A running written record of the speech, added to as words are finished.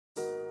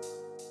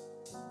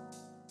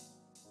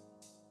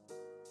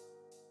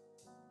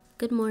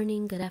Good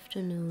morning, good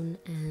afternoon,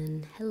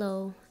 and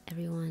hello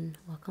everyone.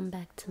 Welcome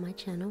back to my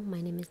channel. My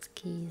name is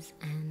Keys,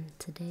 and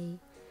today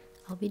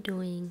I'll be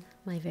doing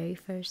my very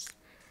first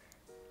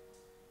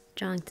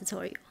drawing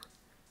tutorial.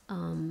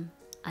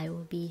 I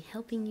will be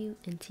helping you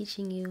and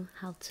teaching you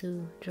how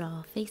to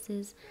draw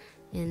faces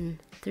in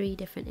 3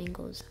 different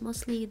angles,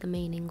 mostly the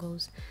main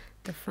angles: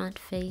 the front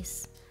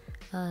face,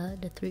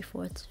 the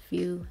 3/4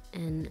 view,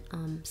 and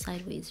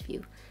sideways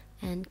view.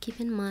 And keep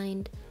in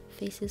mind,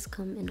 faces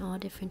come in all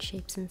different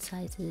shapes and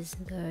sizes.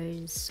 There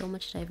is so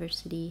much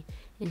diversity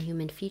in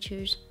human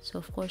features, so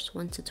of course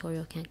one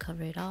tutorial can't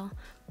cover it all,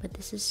 but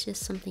this is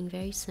just something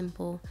very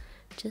simple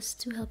just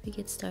to help you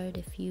get started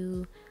if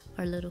you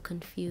are a little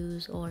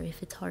confused or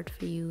if it's hard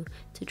for you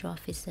to draw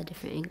faces at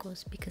different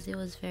angles, because it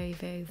was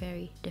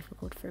very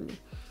difficult for me.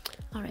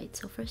 Alright,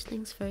 so first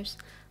things first,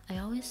 I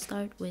always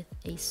start with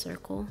a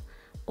circle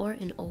or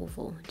an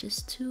oval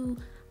just to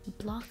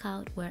block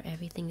out where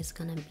everything is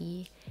gonna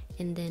be,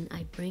 and then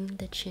I bring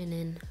the chin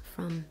in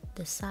from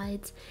the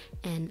sides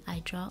and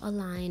I draw a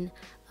line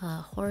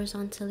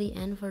horizontally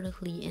and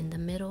vertically in the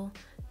middle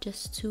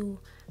just to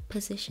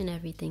position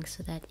everything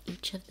so that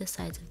each of the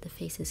sides of the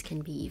faces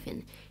can be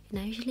even. And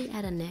I usually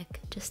add a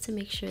neck just to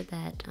make sure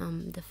that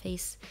the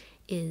face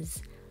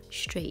is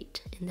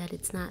straight and that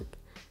it's not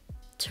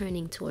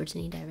turning towards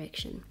any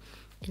direction.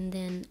 And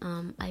then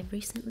I've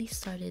recently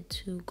started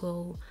to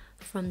go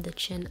from the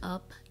chin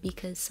up,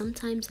 because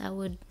sometimes I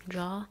would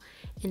draw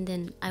and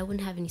then I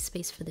wouldn't have any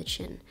space for the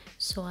chin.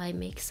 So I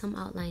make some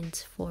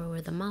outlines for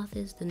where the mouth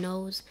is, the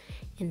nose,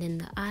 and then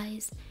the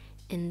eyes.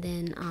 And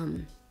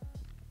then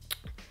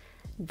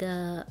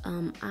the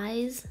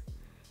eyes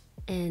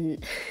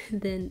and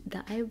then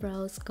the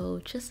eyebrows go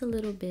just a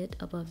little bit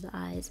above the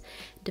eyes,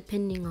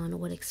 depending on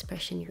what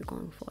expression you're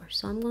going for.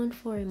 So I'm going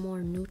for a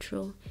more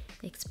neutral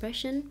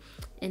expression,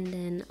 and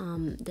then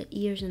the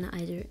ears and the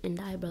eyes and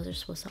the eyebrows are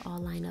supposed to all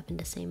line up in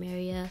the same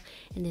area,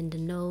 and then the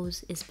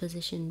nose is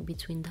positioned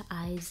between the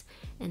eyes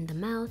and the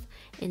mouth,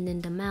 and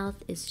then the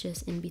mouth is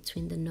just in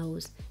between the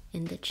nose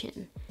and the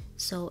chin.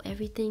 So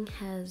everything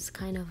has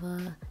kind of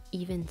a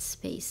even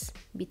space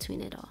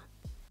between it all.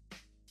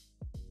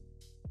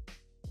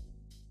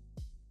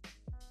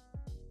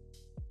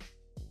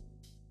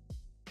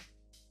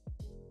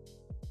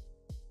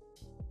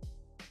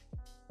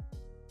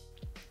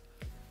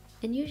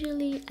 And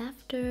usually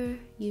after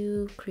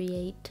you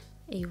create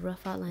a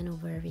rough outline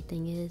of where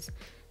everything is,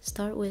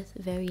 start with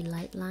very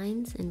light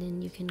lines, and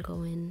then you can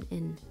go in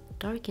and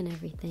darken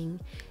everything,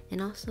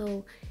 and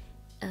also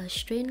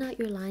straighten out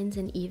your lines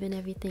and even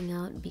everything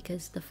out,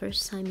 because the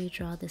first time you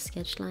draw the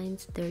sketch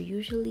lines, they're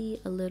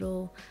usually a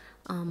little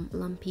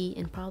lumpy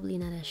and probably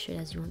not as straight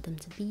as you want them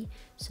to be.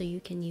 So you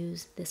can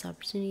use this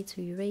opportunity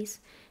to erase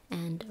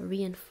and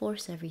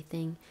reinforce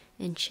everything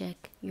and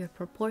check your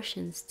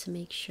proportions to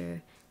make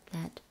sure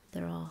that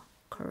they're all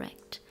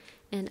correct.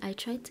 And I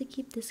tried to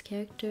keep this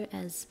character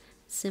as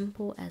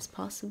simple as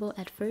possible.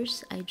 At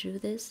first I drew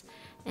this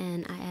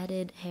and I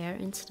added hair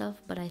and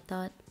stuff, but I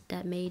thought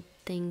that made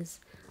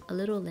things a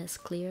little less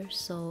clear.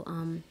 So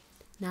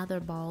now they're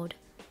bald,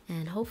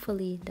 and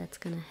hopefully that's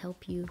gonna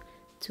help you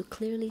to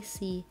clearly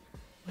see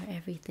where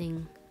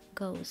everything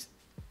goes.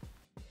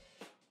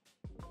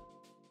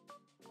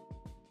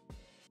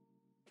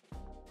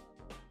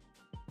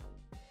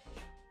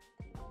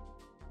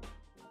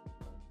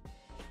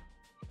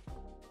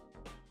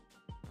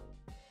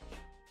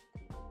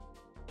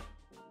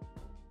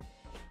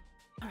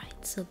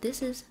 Alright, so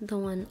this is the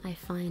one I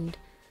find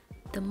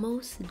the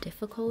most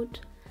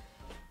difficult,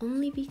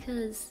 only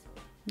because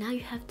now you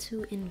have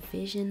to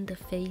envision the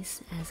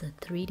face as a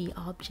 3D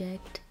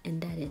object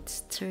and that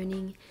it's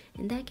turning,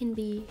 and that can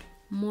be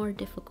more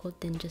difficult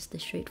than just the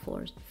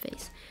straightforward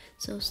face.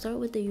 So start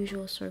with the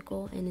usual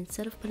circle, and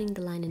instead of putting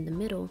the line in the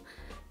middle,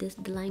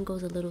 the line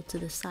goes a little to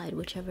the side,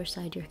 whichever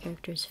side your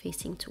character is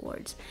facing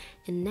towards.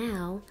 And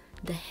now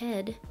the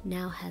head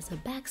now has a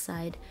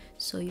backside,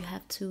 so you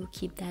have to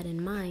keep that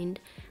in mind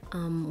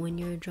when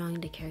you're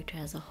drawing the character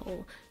as a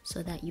whole,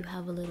 so that you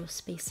have a little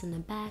space in the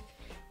back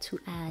to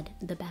add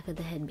the back of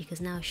the head,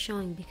 because now it's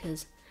showing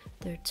because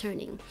they're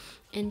turning.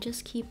 And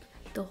just keep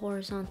the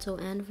horizontal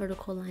and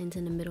vertical lines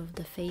in the middle of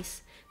the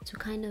face to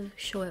kind of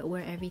show it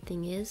where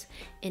everything is.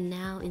 And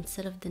now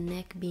instead of the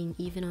neck being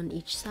even on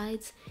each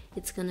sides,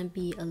 it's gonna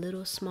be a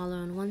little smaller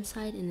on one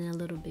side and then a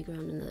little bigger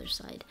on another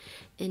side.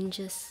 And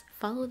just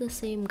follow the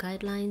same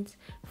guidelines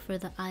for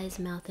the eyes,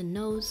 mouth, and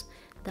nose.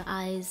 The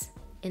eyes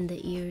and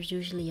the ears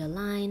usually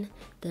align,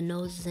 the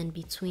nose is in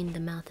between the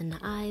mouth and the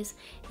eyes,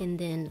 and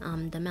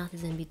then the mouth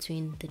is in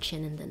between the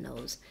chin and the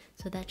nose.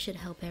 So that should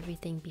help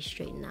everything be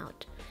straightened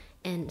out.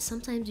 And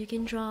sometimes you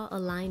can draw a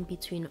line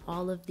between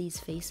all of these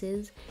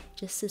faces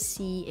just to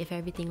see if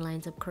everything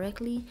lines up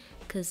correctly,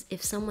 because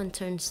if someone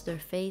turns their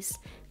face,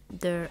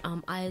 their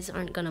eyes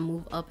aren't gonna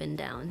move up and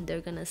down,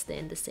 they're gonna stay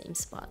in the same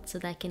spot. So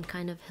that can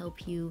kind of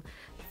help you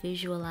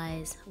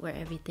visualize where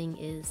everything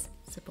is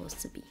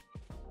supposed to be.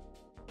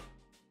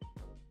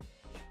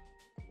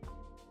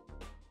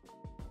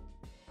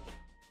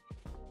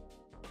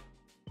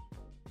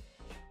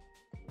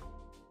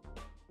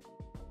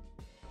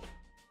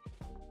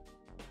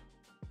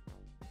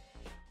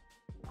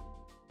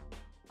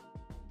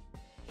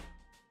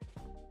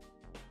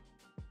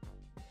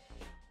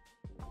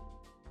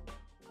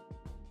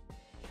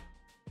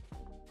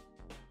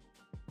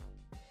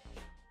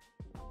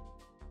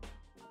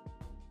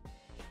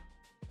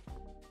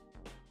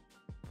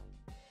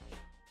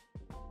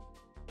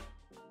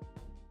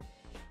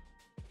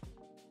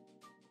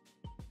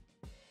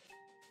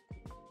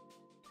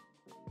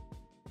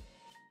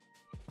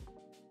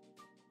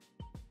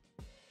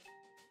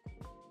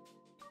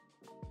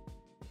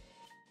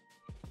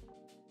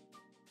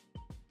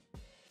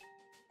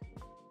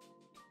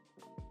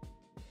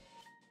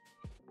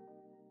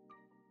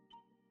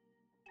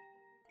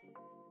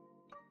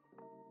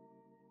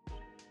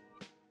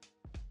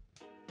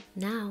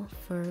 Now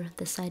for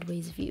the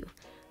sideways view.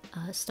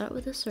 Start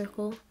with a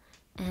circle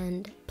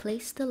and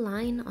place the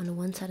line on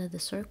one side of the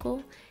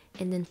circle,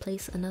 and then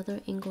place another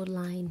angled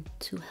line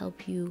to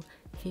help you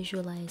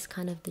visualize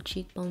kind of the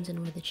cheekbones and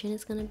where the chin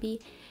is going to be,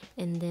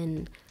 and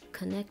then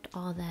connect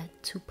all that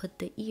to put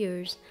the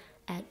ears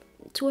at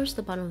towards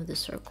the bottom of the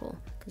circle,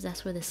 because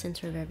that's where the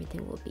center of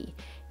everything will be.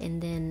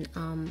 And then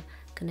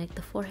connect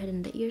the forehead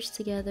and the ears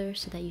together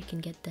so that you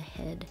can get the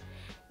head.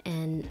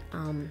 And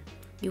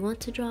you want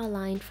to draw a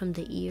line from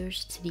the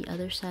ears to the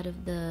other side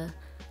of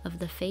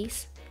the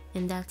face,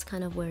 and that's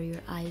kind of where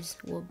your eyes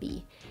will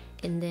be.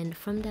 And then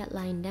from that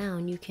line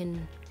down, you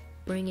can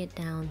bring it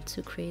down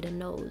to create a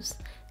nose.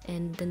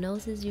 And the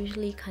nose is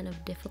usually kind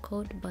of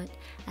difficult, but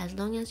as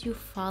long as you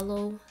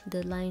follow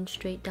the line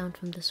straight down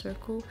from the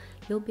circle,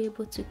 you'll be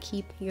able to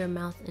keep your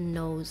mouth and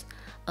nose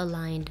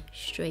aligned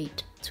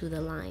straight to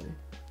the line.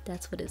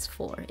 That's what it's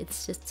for.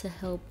 It's just to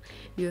help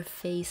your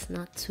face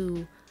not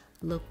to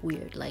look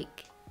weird.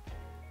 Like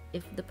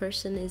if the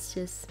person is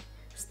just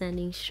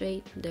standing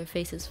straight, their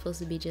face is supposed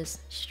to be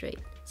just straight,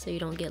 so you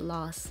don't get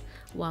lost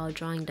while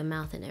drawing the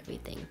mouth and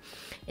everything.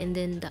 And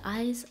then the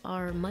eyes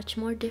are much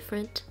more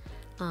different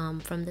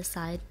from the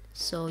side,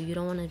 so you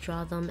don't want to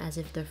draw them as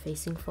if they're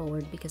facing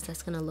forward, because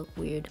that's gonna look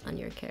weird on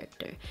your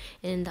character.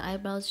 And the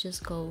eyebrows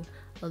just go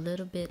a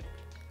little bit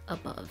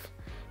above.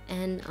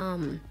 And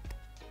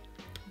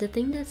the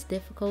thing that's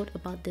difficult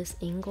about this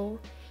angle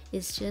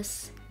is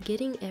just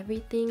getting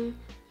everything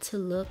to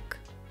look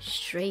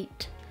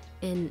straight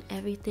and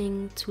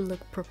everything to look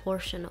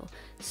proportional.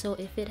 So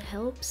if it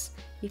helps,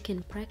 you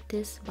can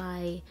practice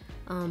by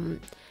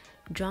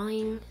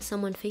drawing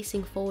someone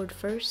facing forward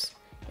first,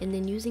 and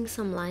then using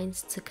some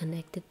lines to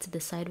connect it to the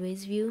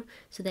sideways view,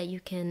 so that you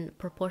can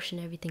proportion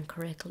everything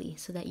correctly,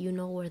 so that you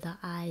know where the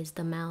eyes,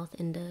 the mouth,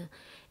 and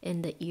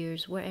the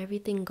ears, where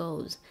everything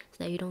goes,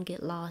 so that you don't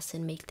get lost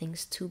and make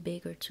things too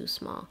big or too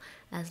small.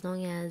 As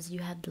long as you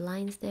have the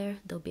lines there,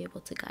 they'll be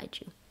able to guide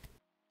you.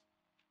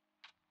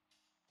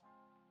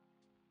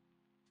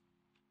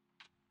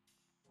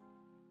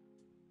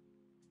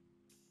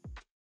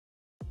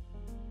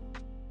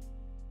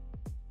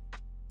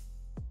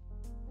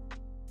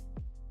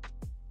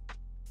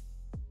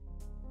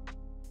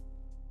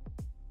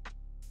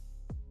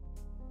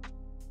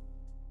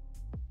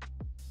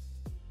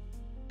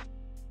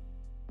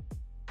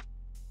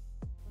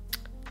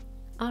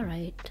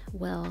 Alright,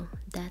 well,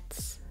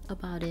 that's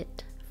about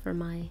it for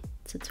my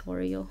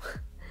tutorial.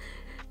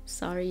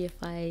 Sorry if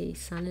I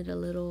sounded a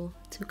little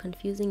too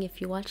confusing.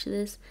 If you watch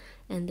this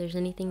and there's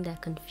anything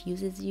that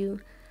confuses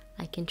you,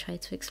 I can try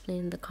to explain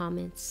in the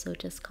comments, so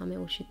just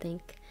comment what you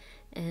think.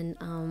 And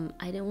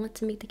I didn't want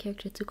to make the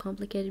character too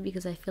complicated,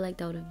 because I feel like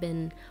that would have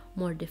been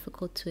more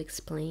difficult to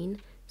explain.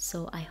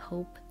 So I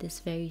hope this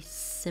very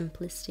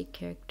simplistic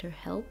character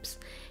helps,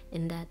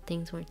 and that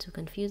things weren't too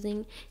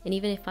confusing. And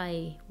even if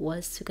I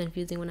was too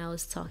confusing when I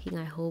was talking,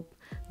 I hope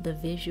the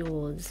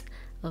visuals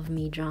of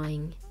me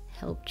drawing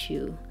helped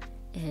you.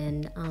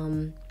 And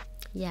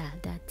yeah,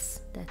 that's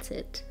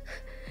it.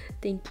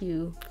 Thank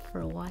you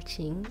for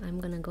watching. I'm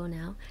gonna go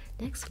now.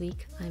 Next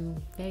week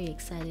I'm very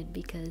excited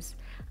because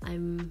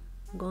I'm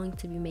going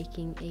to be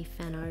making a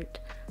fan art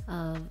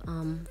of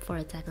for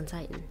Attack on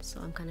Titan, so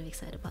I'm kind of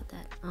excited about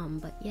that.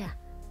 But yeah,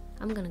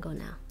 I'm gonna go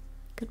now.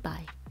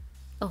 Goodbye.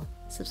 Oh,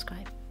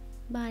 subscribe.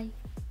 Bye.